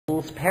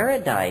fool's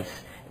paradise,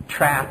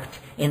 trapped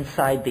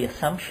inside the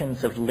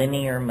assumptions of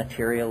linear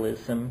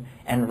materialism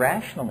and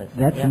rationalism.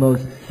 That's the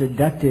most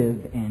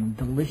seductive and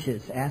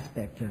delicious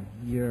aspect of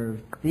your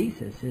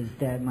thesis, is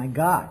that, my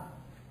God,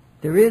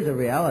 there is a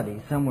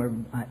reality somewhere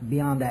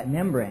beyond that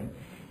membrane.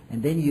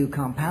 And then you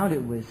compound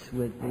it with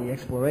the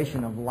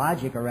exploration of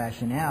logic or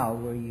rationale,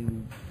 where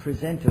you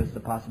present to us the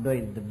possibility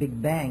that the Big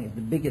Bang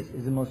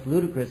is the most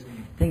ludicrous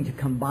thing to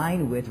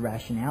combine with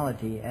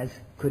rationality as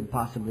could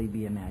possibly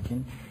be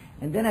imagined.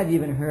 And then I've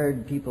even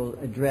heard people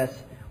address,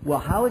 well,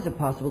 how is it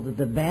possible that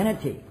the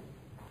vanity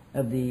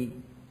of the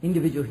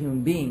individual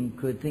human being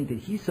could think that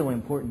he's so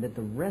important that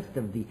the rest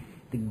of the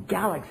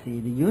galaxy,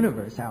 the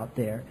universe out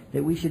there,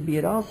 that we should be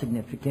at all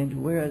significant,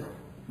 whereas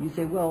you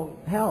say, well,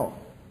 hell,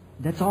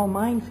 that's all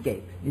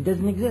mindscape. It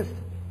doesn't exist.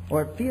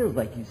 Or it feels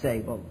like you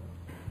say, well,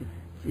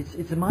 it's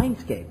a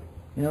mindscape.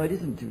 You know, it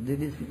isn't.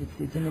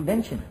 It's an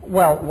invention.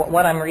 Well,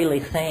 what I'm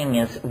really saying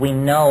is we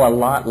know a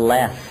lot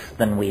less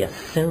than we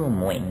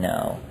assume we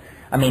know.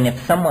 I mean,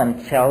 if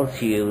someone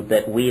tells you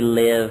that we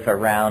live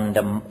around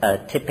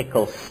a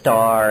typical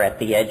star at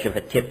the edge of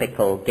a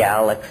typical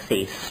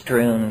galaxy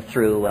strewn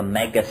through a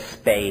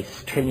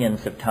megaspace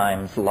trillions of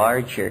times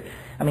larger,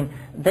 I mean,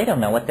 they don't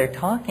know what they're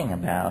talking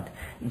about.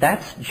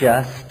 That's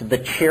just the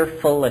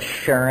cheerful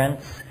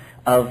assurance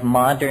of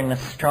modern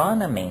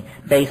astronomy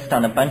based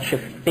on a bunch of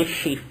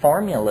fishy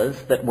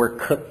formulas that were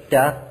cooked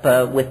up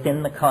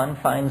within the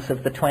confines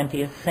of the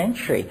 20th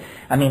century.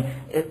 I mean,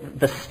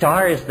 the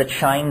stars that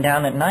shine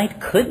down at night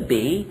could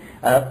be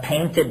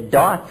painted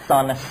dots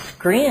on a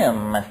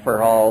scrim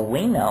for all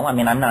we know. I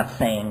mean, I'm not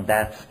saying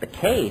that's the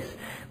case,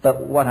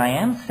 but what I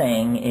am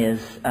saying is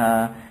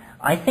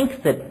I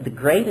think that the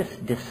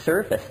greatest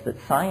disservice that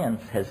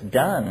science has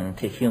done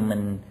to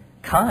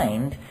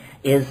humankind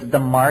is the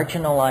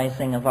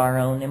marginalizing of our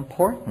own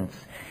importance.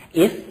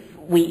 If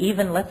we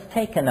even, let's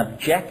take an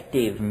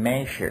objective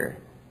measure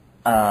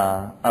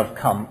I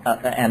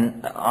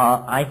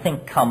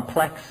think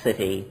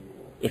complexity,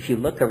 if you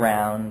look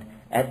around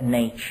at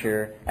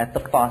nature, at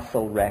the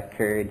fossil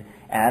record,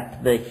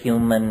 at the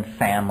human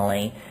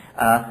family,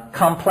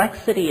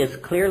 complexity is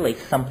clearly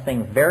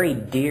something very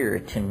dear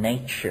to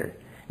nature.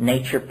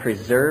 Nature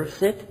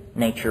preserves it,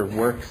 nature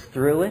works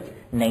through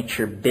it,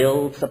 nature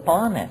builds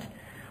upon it.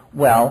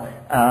 Well,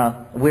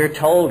 we're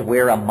told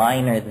we're a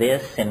minor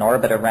this, in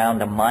orbit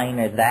around a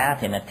minor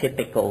that, in a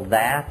typical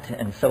that,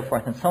 and so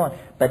forth and so on.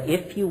 But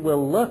if you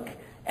will look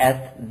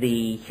at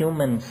the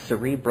human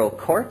cerebral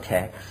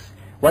cortex,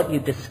 what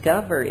you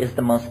discover is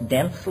the most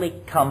densely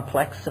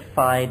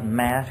complexified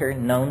matter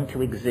known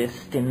to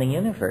exist in the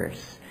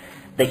universe.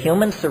 The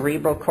human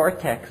cerebral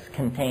cortex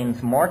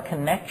contains more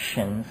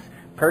connections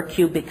per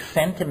cubic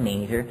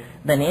centimeter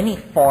than any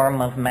form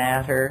of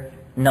matter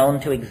known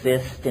to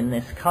exist in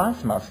this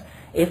cosmos.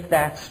 If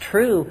that's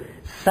true,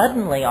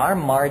 suddenly our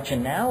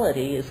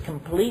marginality is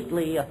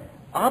completely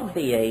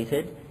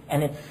obviated,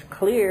 and it's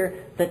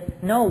clear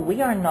that, no,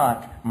 we are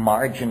not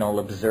marginal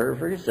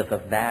observers of a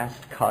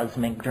vast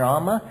cosmic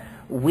drama.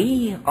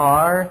 We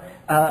are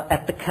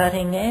at the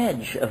cutting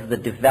edge of the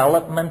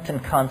development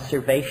and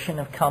conservation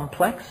of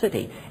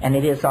complexity, and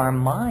it is our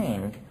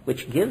mind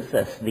which gives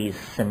us these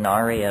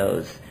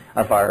scenarios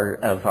of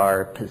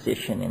our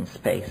position in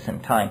space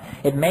and time.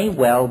 It may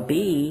well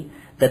be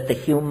that the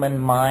human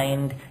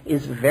mind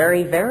is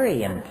very,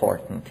 very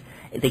important.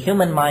 The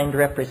human mind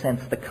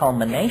represents the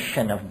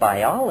culmination of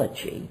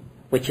biology,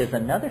 which is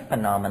another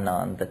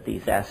phenomenon that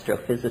these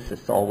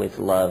astrophysicists always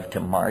love to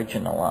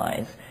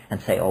marginalize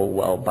and say, oh,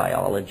 well,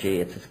 biology,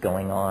 it's just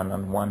going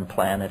on one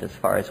planet as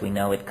far as we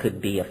know. It could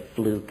be a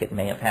fluke. It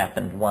may have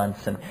happened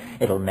once and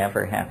it'll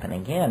never happen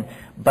again.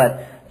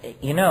 But,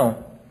 you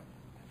know,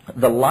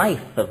 the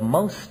life of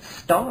most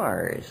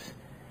stars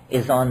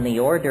is on the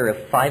order of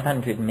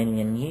 500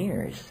 million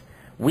years.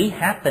 We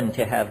happen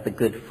to have the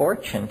good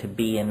fortune to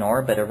be in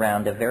orbit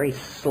around a very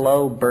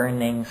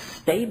slow-burning,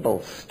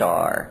 stable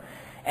star.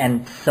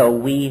 And so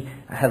we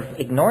have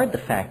ignored the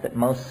fact that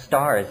most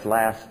stars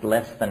last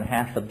less than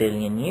 500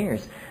 million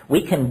years.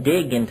 We can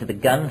dig into the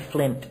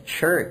gunflint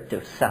chert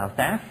of South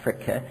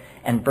Africa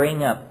and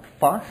bring up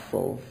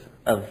fossils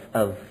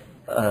of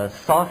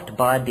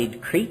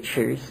soft-bodied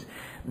creatures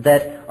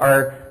that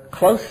are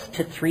close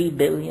to 3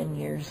 billion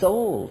years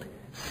old,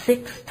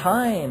 6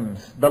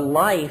 times the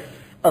life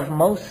of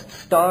most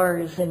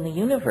stars in the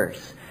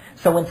universe.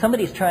 So when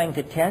somebody's trying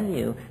to tell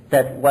you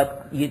that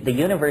what the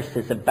universe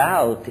is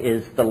about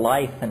is the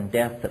life and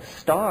death of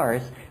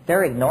stars,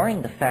 they're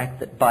ignoring the fact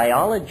that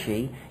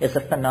biology is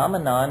a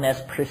phenomenon as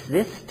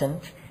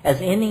persistent as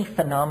any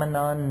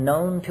phenomenon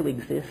known to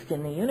exist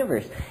in the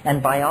universe.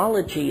 And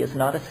biology is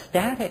not a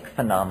static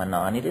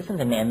phenomenon. It isn't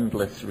an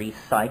endless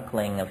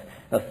recycling of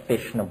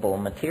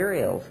fissionable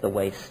materials the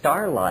way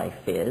star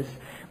life is.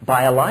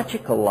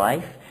 Biological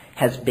life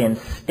has been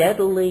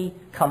steadily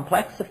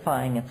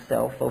complexifying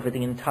itself over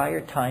the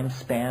entire time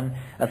span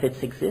of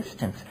its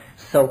existence.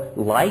 So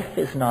life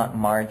is not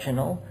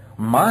marginal.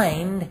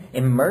 Mind,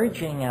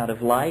 emerging out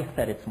of life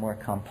at its more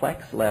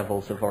complex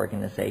levels of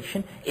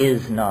organization,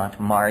 is not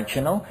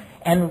marginal.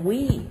 And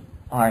we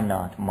are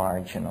not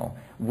marginal.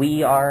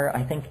 We are,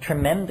 I think,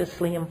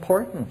 tremendously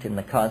important in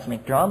the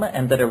cosmic drama,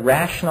 and that a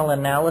rational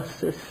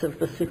analysis of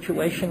the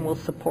situation will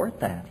support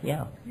that.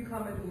 Yeah. You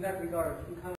comment in that regard.